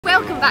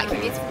Welcome back, you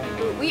beautiful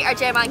people. We are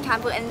Gemma and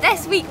Campbell, and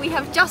this week we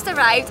have just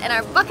arrived in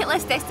our bucket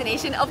list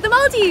destination of the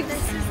Maldives.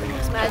 This is the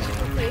most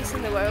magical place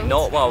in the world.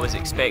 Not what I was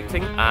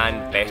expecting,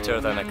 and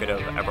better than I could have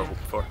ever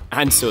hoped for.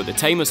 And so the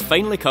time has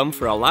finally come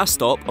for our last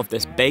stop of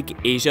this big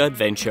Asia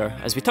adventure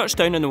as we touch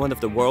down in one of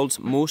the world's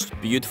most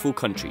beautiful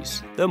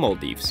countries, the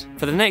Maldives.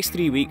 For the next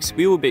 3 weeks,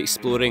 we will be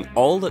exploring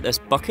all that this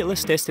bucket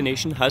list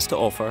destination has to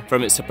offer,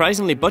 from its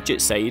surprisingly budget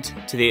side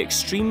to the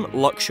extreme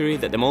luxury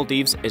that the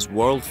Maldives is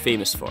world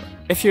famous for.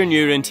 If you're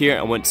new around here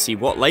and want to see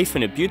what life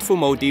in a beautiful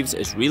Maldives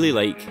is really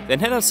like, then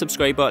hit that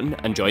subscribe button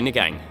and join the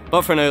gang.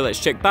 But for now, let's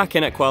check back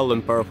in at Kuala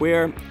Lumpur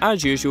where,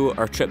 as usual,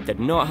 our trip did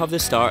not have the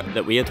start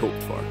that we had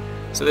hoped for.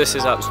 So this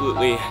is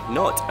absolutely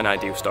not an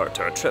ideal start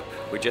to our trip.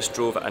 We just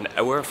drove an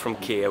hour from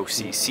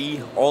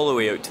KLCC all the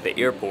way out to the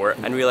airport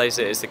and realised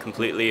it is the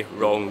completely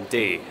wrong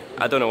day.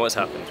 I don't know what's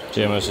happened.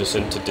 Gemma's just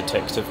into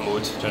detective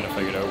mode, trying to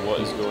figure out what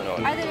is going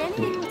on. Are there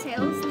any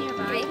hotels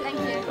nearby? Thank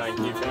you. Thank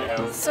you for your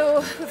help. So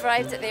we've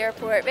arrived at the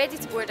airport, ready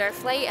to board our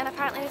flight, and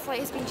apparently the flight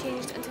has been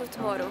changed until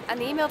tomorrow. And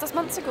they emailed us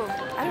months ago.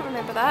 I don't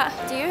remember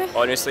that. Do you?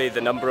 Honestly,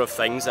 the number of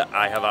things that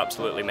I have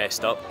absolutely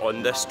messed up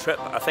on this trip,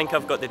 I think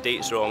I've got the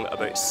dates wrong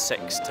about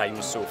 6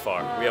 times so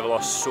far. We have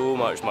lost so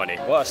much money.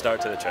 What a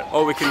start to the trip.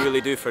 All we can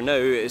really do for now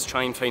is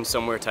try and find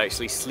somewhere to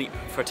actually sleep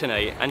for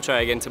tonight and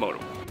try again tomorrow.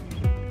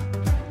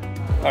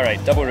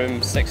 Alright, double room,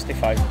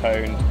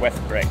 £65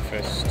 with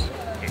breakfast.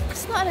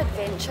 It's not an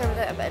adventure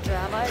without a bit of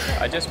drama, is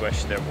it? I just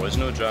wish there was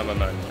no drama,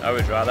 man. I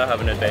would rather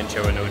have an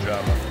adventure with no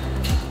drama.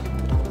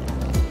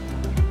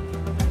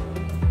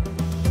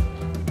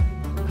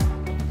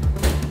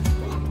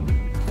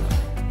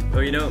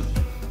 Well, you know,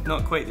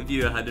 not quite the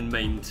view I had in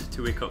mind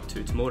to wake up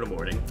to tomorrow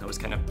morning. I was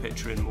kind of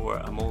picturing more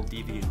a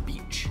Maldivian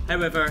beach.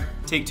 However,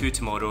 take 2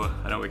 tomorrow,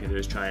 and all we can do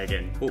is try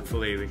again.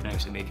 Hopefully we can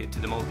actually make it to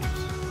the Maldives.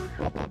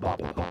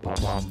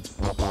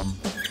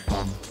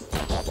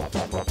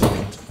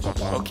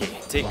 Okay,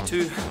 take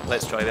 2,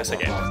 let's try this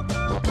again.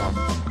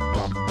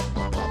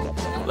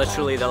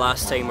 Literally the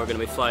last time we're going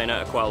to be flying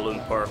out of Kuala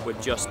Lumpur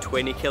with just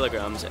 20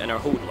 kilograms in our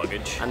hold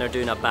luggage, and they're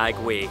doing a bag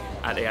weigh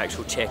at the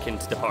actual check-in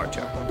to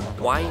departure.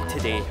 Why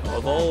today,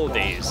 of all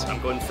days?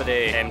 I'm going for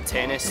the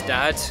tennis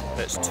dad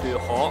that's too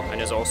hot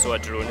and is also a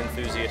drone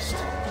enthusiast.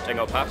 Think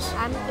I'll pass?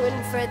 I'm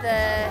going for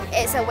the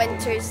it's a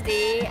winter's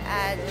day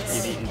and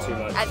You've eaten too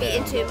much. I've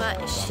eaten too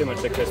much. Too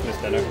much at Christmas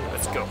dinner.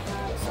 Let's go.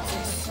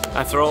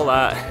 After all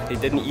that, they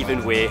didn't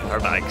even weigh our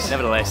bags.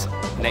 Nevertheless,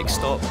 next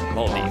stop,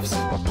 Maldives.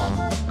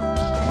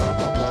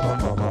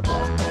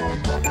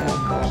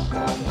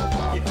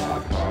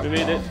 We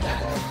made it.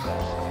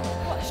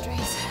 What a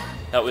stress.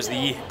 That was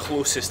the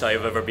closest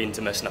I've ever been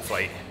to missing a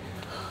flight.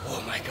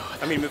 Oh my god.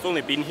 I mean, we've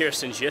only been here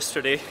since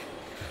yesterday,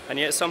 and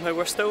yet somehow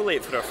we're still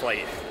late for our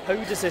flight. How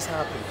does this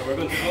happen? We're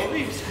going to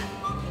Maldives.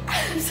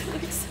 I'm so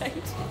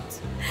excited.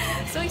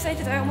 So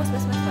excited I almost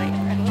missed my flight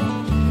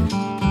earlier.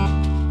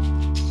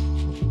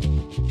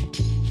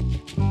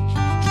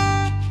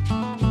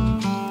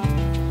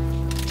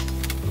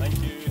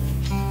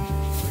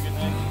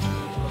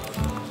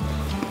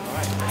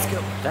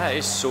 That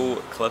is so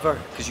clever,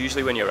 because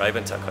usually when you arrive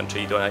into a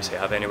country you don't actually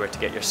have anywhere to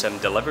get your SIM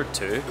delivered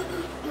to,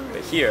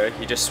 but here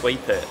you just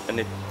swipe it and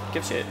it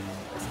gives you it.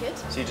 That's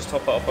good. So you just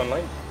top it up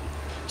online.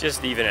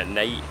 Just even at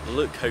night,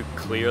 look how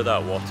clear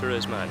that water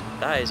is, man.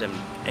 That is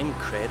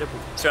incredible.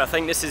 So I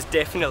think this is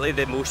definitely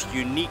the most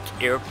unique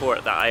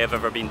airport that I have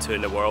ever been to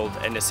in the world,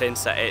 in the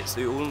sense that it's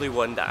the only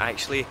one that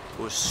actually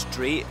goes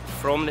straight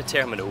from the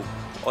terminal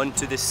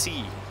onto the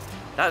sea.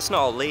 That's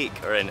not a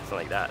lake or anything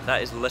like that,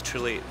 that is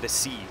literally the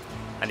sea.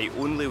 And the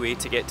only way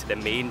to get to the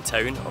main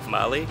town of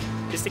Mali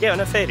is to get on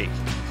a ferry.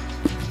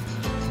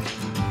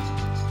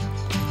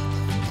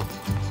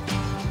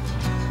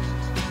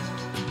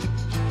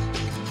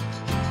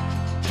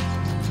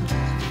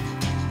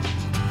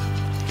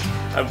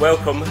 And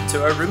welcome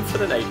to our room for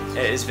the night.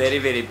 It is very,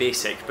 very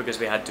basic because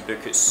we had to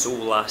book it so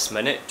last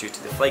minute due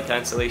to the flight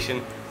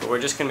cancellation, but we're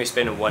just going to be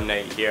spending one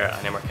night here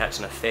and then we're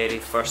catching a ferry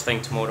first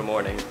thing tomorrow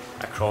morning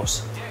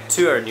across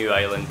to our new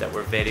island that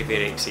we're very,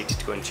 very excited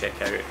to go and check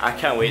out. I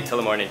can't wait till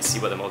the morning to see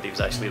what the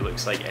Maldives actually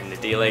looks like in the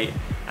daylight,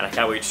 and I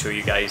can't wait to show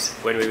you guys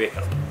when we wake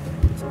up.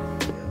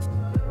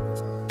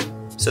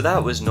 So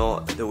that was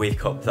not the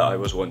wake up that I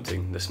was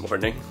wanting this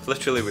morning.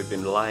 Literally we've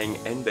been lying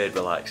in bed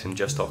relaxing,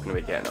 just talking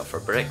about getting up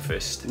for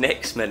breakfast.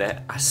 Next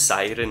minute a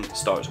siren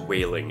starts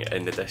wailing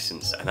in the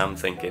distance and I'm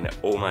thinking,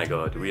 oh my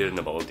god, we're in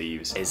the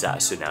Maldives. Is that a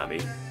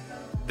tsunami?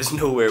 There's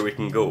nowhere we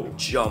can go.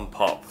 Jump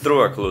up,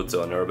 throw our clothes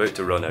on, we're about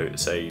to run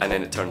outside, and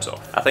then it turns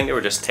off. I think they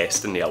were just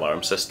testing the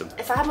alarm system.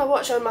 If I had my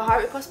watch on, my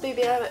heart would possibly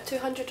be at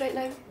 200 right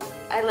now.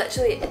 I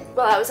literally,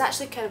 well, I was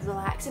actually kind of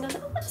relaxing. I was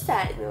like, oh, what's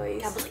that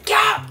noise? I was like,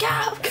 get up, get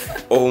up.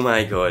 Oh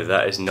my god,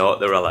 that is not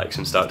the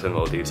relaxing start to the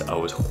Maldives I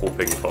was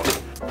hoping for.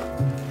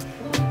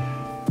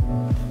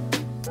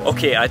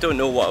 Okay, I don't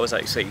know what I was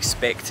actually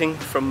expecting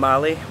from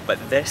Mali, but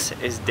this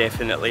is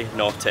definitely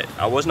not it.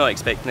 I was not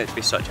expecting it to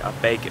be such a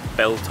big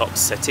built-up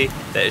city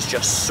that is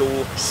just so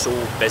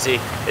busy.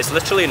 It's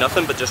literally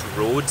nothing but just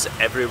roads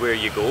everywhere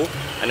you go,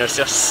 and there's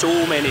just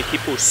so many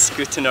people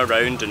scooting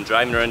around and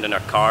driving around in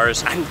their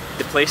cars, and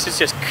the place is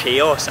just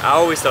chaos. I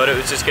always thought it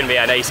was just going to be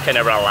a nice kind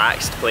of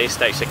relaxed place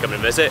to actually come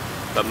and visit,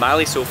 but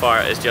Mali so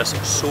far is just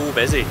so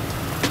busy.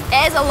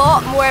 It is a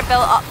lot more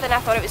built up than I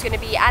thought it was going to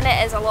be, and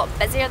it is a lot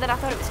busier than I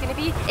thought it was going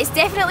to be. It's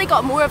definitely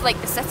got more of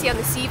like the city on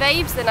the sea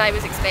vibes than I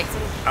was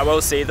expecting. I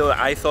will say though,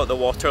 I thought the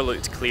water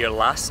looked clear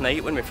last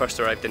night when we first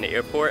arrived in the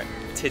airport.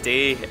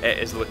 Today it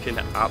is looking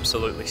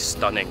absolutely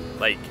stunning.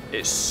 Like,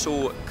 it's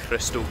so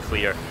crystal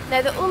clear.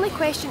 Now the only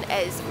question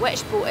is,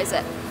 which boat is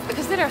it?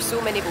 Because there are so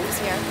many boats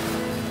here.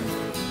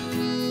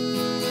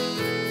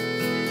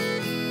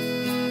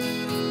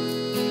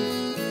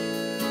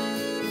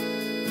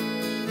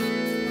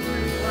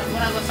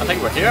 I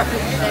think we're here.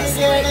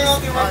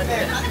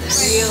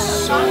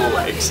 So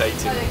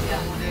exciting.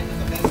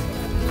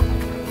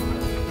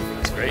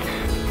 That's great.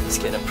 Let's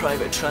get a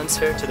private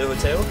transfer to the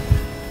hotel.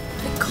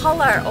 The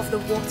colour of the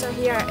water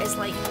here is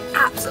like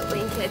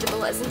absolutely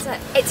incredible, isn't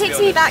it? It takes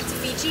me back to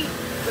Fiji.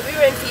 When we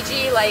were in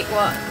Fiji, like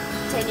what,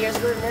 10 years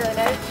ago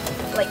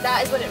now? Like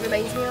that is what it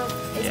reminds me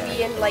of. It's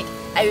being like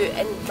out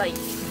in like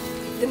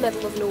the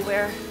middle of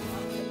nowhere.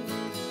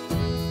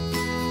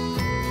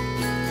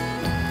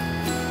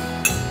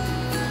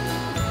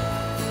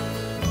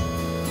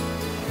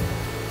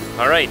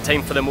 Alright,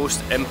 time for the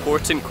most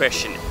important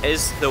question.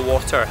 Is the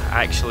water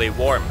actually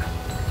warm?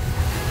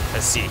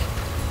 Let's see.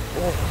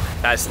 Oh,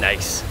 that's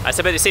nice. That's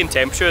about the same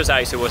temperature as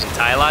I actually was in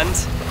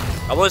Thailand.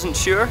 I wasn't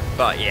sure,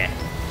 but yeah,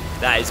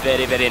 that is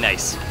very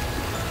nice.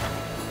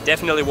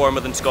 Definitely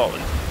warmer than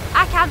Scotland.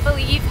 I can't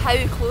believe how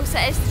close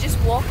it is to just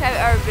walk out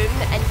our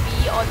room and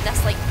be on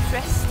this like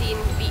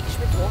pristine beach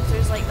with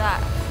waters like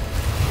that.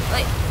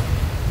 Like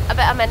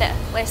about a minute,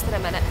 less than a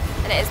minute,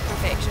 and it is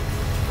perfection.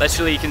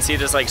 Literally you can see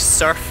there's like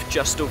surf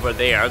just over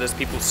there, there's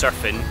people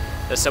surfing.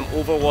 There's some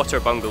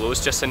overwater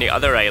bungalows just on the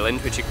other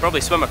island which you could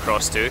probably swim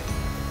across to.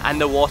 And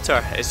the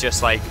water is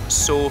just like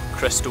so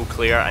crystal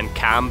clear and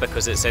calm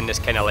because it's in this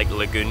kind of like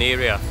lagoon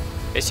area.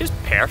 It's just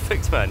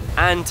perfect, man.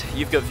 And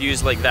you've got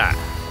views like that.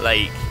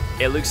 Like,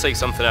 it looks like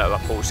something out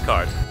of a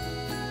postcard.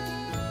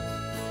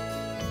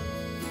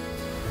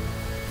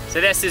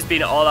 So this has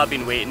been all I've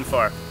been waiting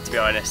for, to be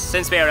honest.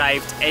 Since we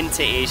arrived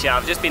into Asia,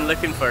 I've just been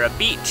looking for a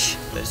beach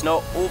that's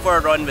not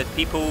overrun with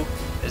people,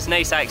 there's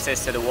nice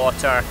access to the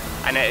water,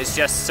 and it is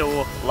just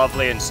so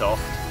lovely and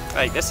soft.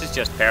 Like, this is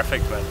just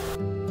perfect, man.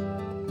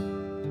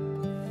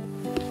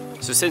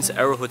 So since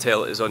our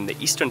hotel is on the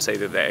eastern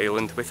side of the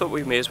island, we thought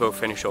we may as well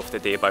finish off the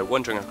day by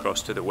wandering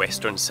across to the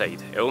western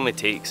side. It only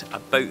takes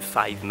about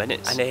 5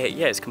 minutes. And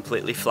yeah, it's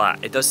completely flat.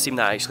 It does seem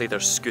that actually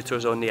there's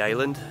scooters on the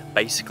island.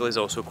 Bicycle is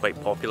also quite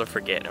popular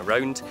for getting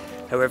around.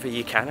 However,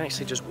 you can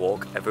actually just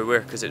walk everywhere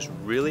because it's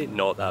really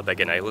not that big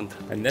an island.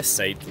 And this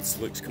side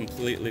looks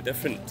completely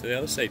different to the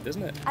other side,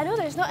 doesn't it? I know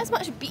there's not as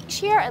much beach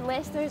here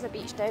unless there's a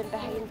beach down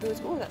behind those,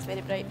 oh that's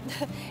very bright,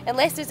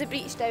 unless there's a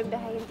beach down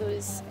behind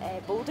those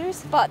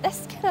boulders, but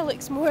this kind of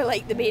looks more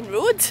like the main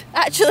road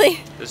actually.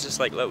 There's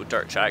just like little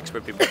dirt tracks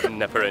where people can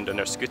nip around on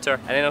their scooter,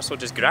 and then also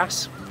just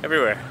grass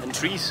everywhere and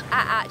trees. I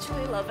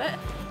actually love it.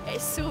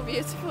 It's so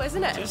beautiful,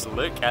 isn't it? Just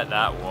look at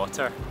that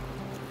water.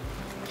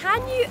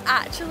 Can you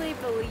actually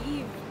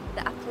believe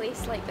that a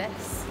place like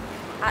this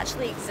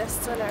actually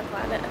exists on our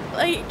planet?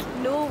 Like,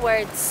 no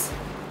words.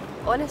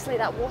 Honestly,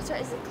 that water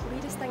is the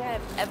clearest thing I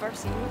have ever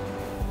seen.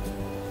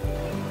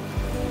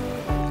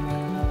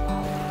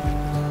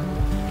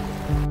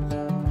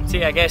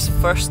 See, I guess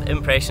first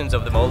impressions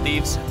of the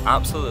Maldives,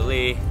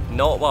 absolutely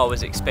not what I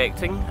was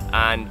expecting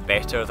and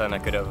better than I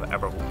could have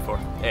ever hoped for.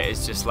 It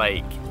is just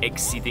like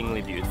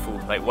exceedingly beautiful,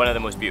 like one of the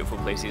most beautiful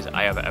places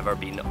I have ever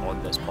been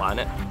on this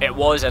planet. It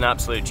was an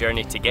absolute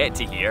journey to get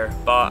to here,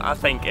 but I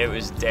think it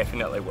was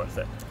definitely worth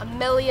it.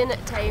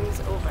 1,000,000 times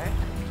over.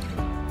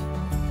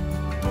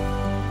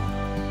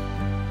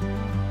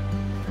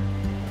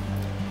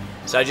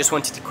 So I just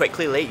wanted to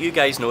quickly let you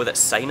guys know that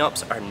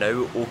sign-ups are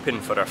now open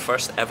for our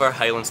first ever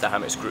Highlands to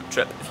Hammocks group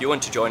trip. If you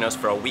want to join us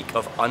for a week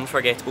of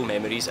unforgettable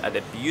memories at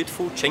the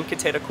beautiful Cinque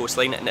Terre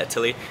coastline in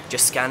Italy,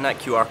 just scan that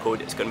QR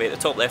code. It's going to be at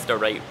the top left or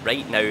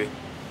right now,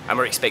 and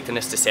we're expecting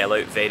this to sell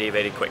out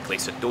very quickly,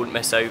 so don't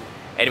miss out.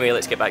 Anyway,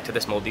 let's get back to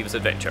this Maldives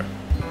adventure.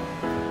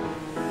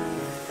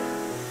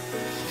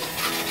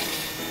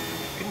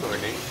 Good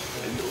morning.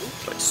 Hello.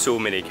 Like so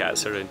many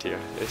cats around here.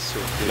 It's so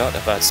cool. Not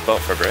a bad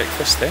spot for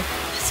breakfast, eh?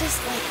 This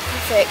is like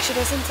perfection,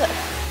 isn't it?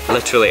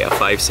 Literally a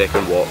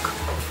 5-second walk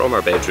from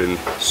our bedroom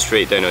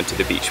straight down onto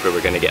the beach where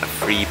we're going to get a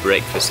free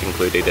breakfast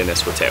included in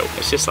this hotel.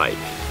 It's just like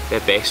the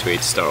best way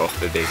to start off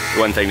the day.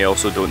 One thing they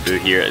also don't do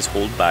here is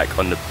hold back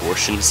on the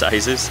portion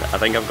sizes. I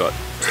think I've got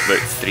about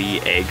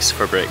 3 eggs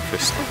for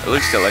breakfast. It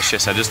looks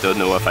delicious, I just don't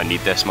know if I need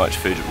this much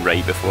food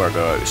right before I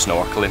go out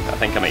snorkeling. I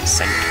think I might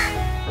sink.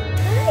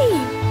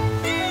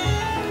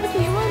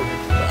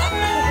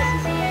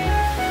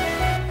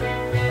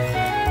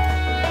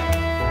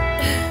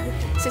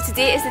 So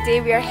Today is the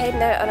day we are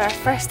heading out on our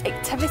first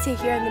activity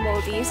here in the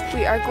Maldives.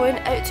 We are going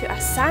out to a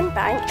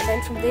sandbank, and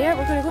then from there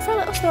we're going to go for a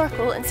little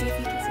snorkel and see if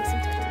we can see some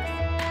turtles.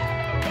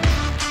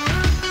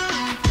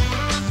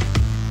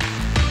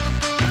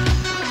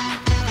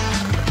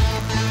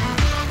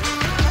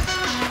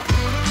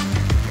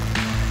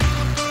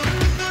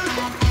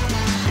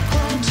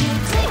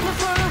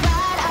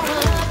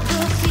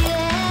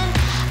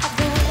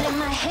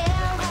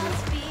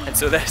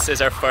 So this is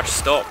our first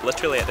stop,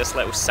 literally at this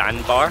little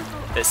sandbar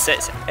that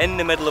sits in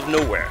the middle of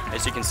nowhere.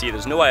 As you can see,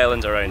 there's no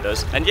islands around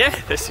us. And yeah,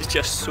 this is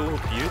just so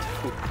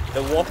beautiful.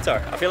 The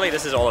water, I feel like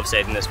this is all I've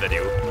said in this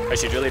video. I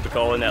should really be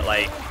calling it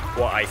like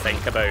what I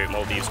think about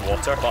Maldives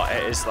water, but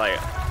it is like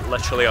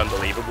literally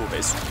unbelievable.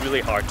 It's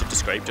really hard to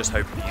describe just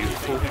how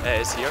beautiful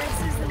it is here.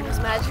 This is the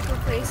most magical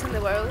place in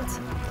the world.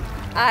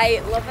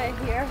 I love it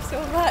here so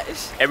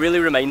much. It really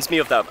reminds me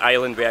of that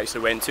island we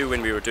actually went to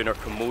when we were doing our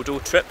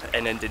Komodo trip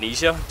in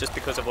Indonesia, just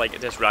because of like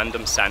this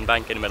random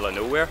sandbank in the middle of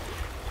nowhere.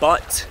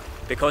 But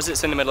because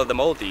it's in the middle of the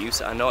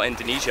Maldives and not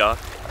Indonesia,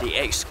 the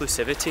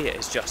exclusivity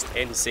is just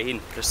insane.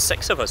 There's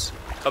 6 of us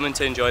coming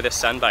to enjoy this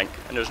sandbank,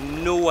 and there's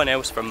no one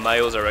else for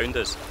miles around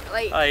us.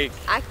 Like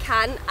I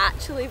can't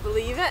actually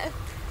believe it.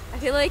 I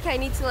feel like I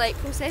need to like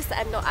process that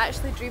I'm not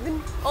actually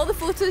dreaming. All the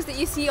photos that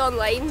you see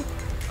online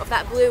of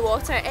that blue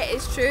water, it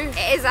is true.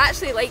 It is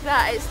actually like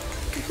that. It's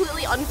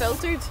completely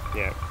unfiltered.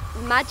 Yeah.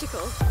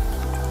 Magical.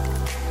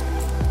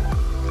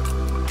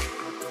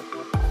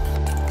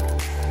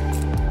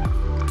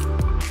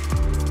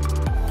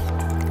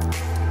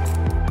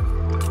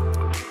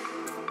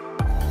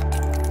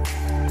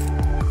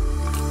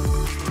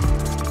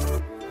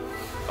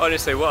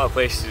 Honestly, what a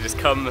place to just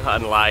come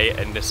and lie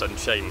in the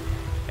sunshine.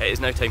 It is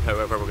now time,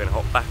 however, we're going to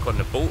hop back on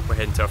the boat. We're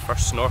heading to our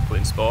first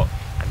snorkeling spot,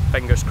 and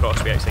fingers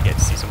crossed we actually get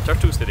to see some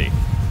turtles today.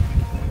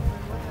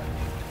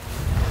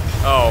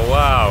 Oh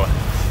wow,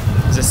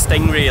 there's a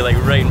stingray like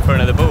right in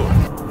front of the boat.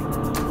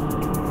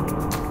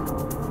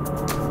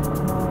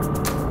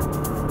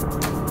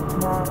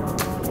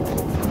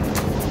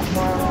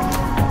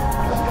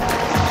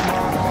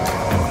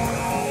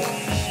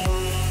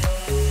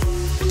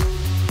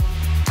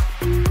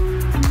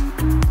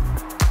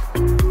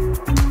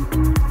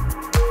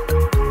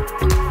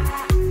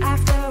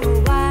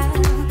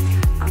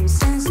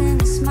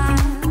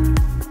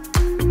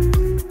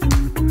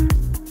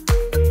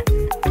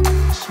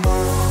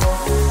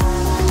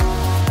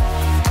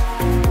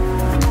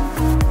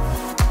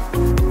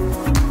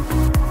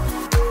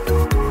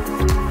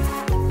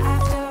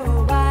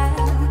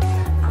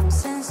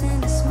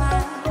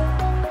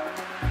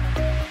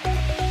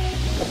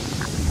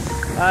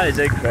 That is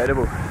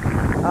incredible,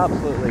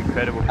 absolutely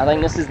incredible. I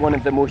think this is one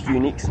of the most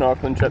unique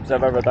snorkeling trips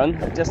I've ever done.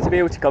 Just to be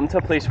able to come to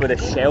a place where the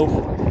shelf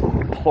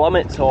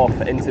plummets off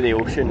into the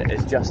ocean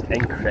is just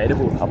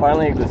incredible.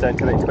 Apparently it goes down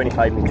to about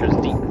 25 metres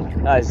deep.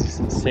 That is just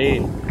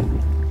insane.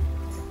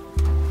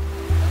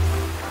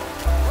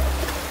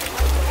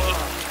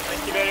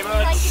 Thank you very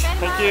much.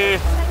 Thank you.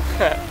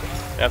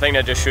 I think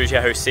that just shows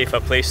you how safe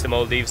a place the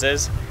Maldives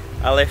is.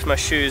 I left my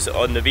shoes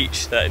on the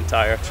beach that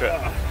entire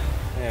trip.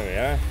 There we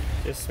are.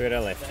 Just where I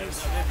left you.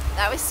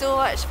 That was so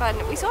much fun.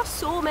 We saw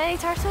so many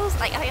turtles,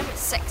 like I think about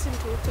 6 in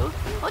total,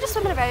 all just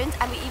swimming around,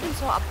 and we even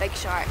saw a big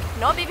shark.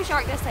 Not a baby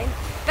shark this time,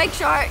 big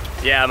shark.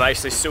 Yeah, I'm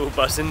actually so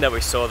buzzing that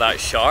we saw that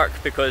shark,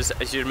 because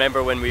as you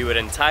remember when we were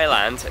in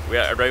Thailand,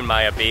 around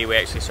Maya Bay, we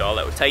actually saw a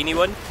little tiny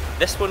one.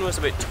 This one was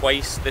about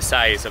twice the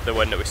size of the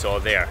one that we saw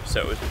there,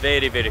 so it was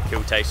very, very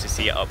cool to actually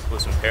see it up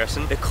close in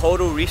person. The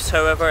coral reefs,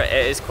 however,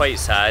 it is quite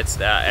sad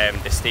that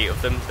the state of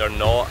them, they're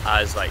not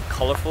as like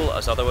colourful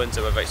as other ones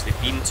that we've actually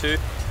been to,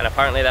 and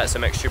apparently that's a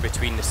mixture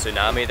between the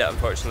tsunami that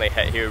unfortunately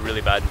hit here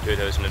really bad in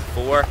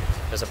 2004.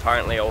 There's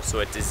apparently also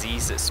a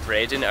disease that's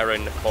spreading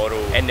around the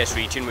coral in this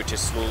region, which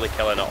is slowly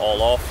killing it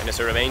all off. And it's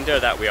a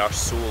reminder that we are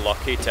so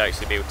lucky to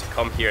actually be able to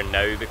come here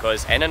now,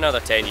 because in another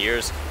 10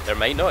 years there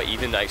might not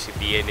even actually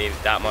be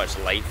that much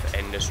life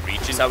in this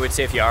region. So I would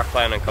say if you are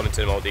planning on coming to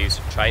the Maldives,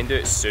 try and do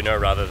it sooner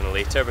rather than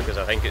later, because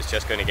I think it's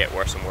just going to get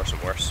worse and worse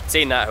and worse.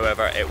 Saying that,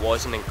 however, it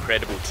was an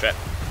incredible trip.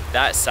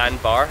 That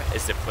sandbar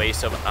is the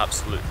place of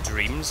absolute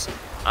dreams.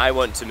 I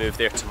want to move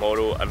there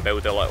tomorrow and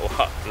build a little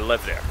hut and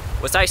live there.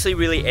 What's actually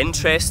really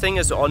interesting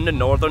is on the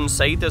northern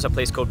side there's a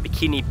place called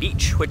Bikini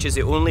Beach, which is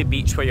the only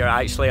beach where you're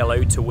actually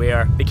allowed to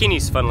wear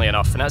bikinis, funnily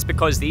enough, and that's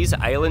because these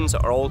islands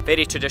are all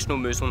very traditional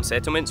Muslim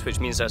settlements, which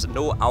means there's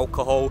no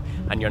alcohol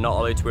and you're not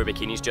allowed to wear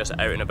bikinis just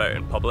out and about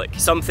in public.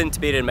 Something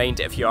to bear in mind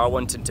if you are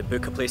wanting to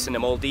book a place in the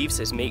Maldives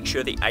is make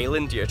sure the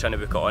island you're trying to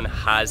book it on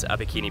has a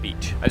bikini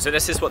beach. And so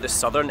this is what the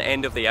southern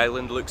end of the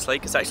island looks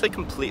like. It's actually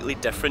completely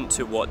different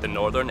to what the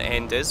northern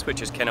end is,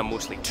 which is kind of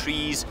mostly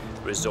trees,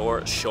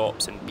 resorts,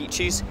 shops and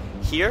beaches.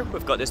 Here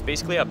we've got this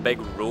basically a big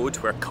road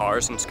where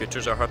cars and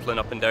scooters are hurtling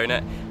up and down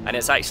it, and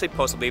it's actually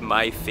possibly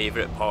my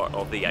favourite part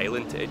of the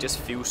island. It just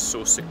feels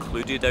so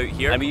secluded out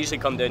here, and we usually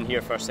come down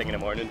here first thing in the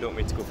morning, don't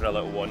we, to go for a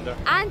little wander.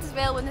 And as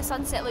well, when the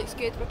sunset looks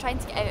good, we're trying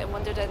to get out and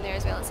wander down there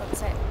as well at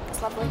sunset.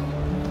 It's lovely.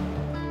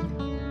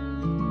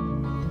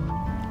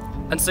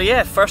 And so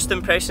yeah, first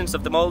impressions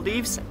of the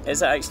Maldives.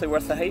 Is it actually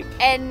worth the hype?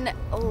 In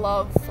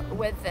love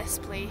with this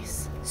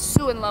place.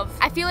 So in love.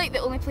 I feel like the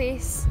only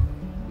place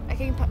I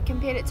can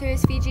compare it to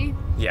is Fiji.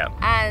 Yeah.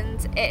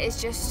 And it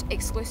is just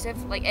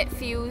exclusive. Like, it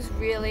feels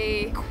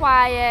really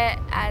quiet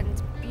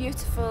and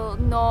beautiful,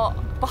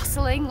 not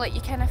bustling like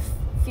you kind of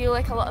feel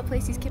like a lot of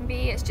places can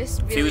be. It's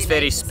just really feels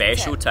very nice,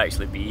 special to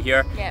actually be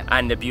here. Yeah.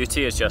 And the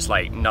beauty is just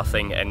like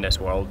nothing in this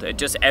world. It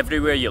just,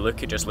 everywhere you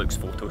look, it just looks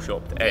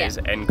photoshopped. It is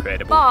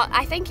incredible. But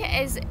I think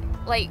it is,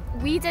 like,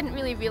 we didn't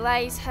really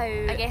realise how,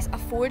 I guess,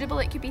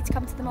 affordable it could be to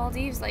come to the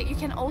Maldives. Like, you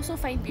can also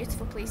find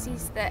beautiful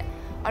places that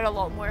are a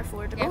lot more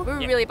affordable. Yeah, we're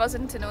really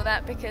buzzing to know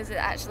that, because it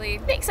actually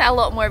makes it a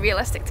lot more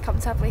realistic to come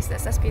to a place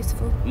that's this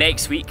beautiful.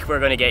 Next week we're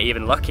going to get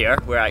even luckier.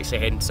 We're actually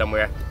heading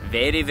somewhere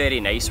very, very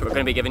nice. We're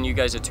going to be giving you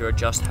guys a tour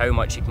just how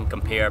much you can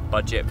compare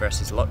budget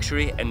versus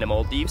luxury in the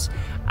Maldives,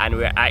 and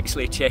we're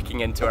actually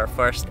checking into our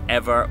first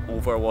ever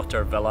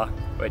overwater villa,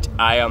 which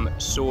I am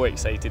so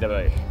excited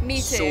about. Me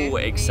too. So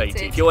excited. Me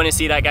too. If you want to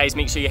see that, guys,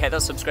 make sure you hit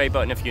that subscribe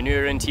button if you're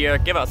new around here.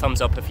 Give it a thumbs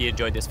up if you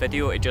enjoyed this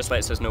video. It just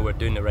lets us know we're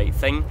doing the right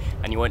thing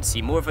and you want to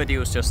see more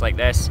videos just like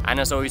this. And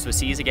as always, we'll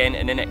see you again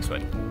in the next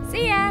one.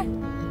 See ya!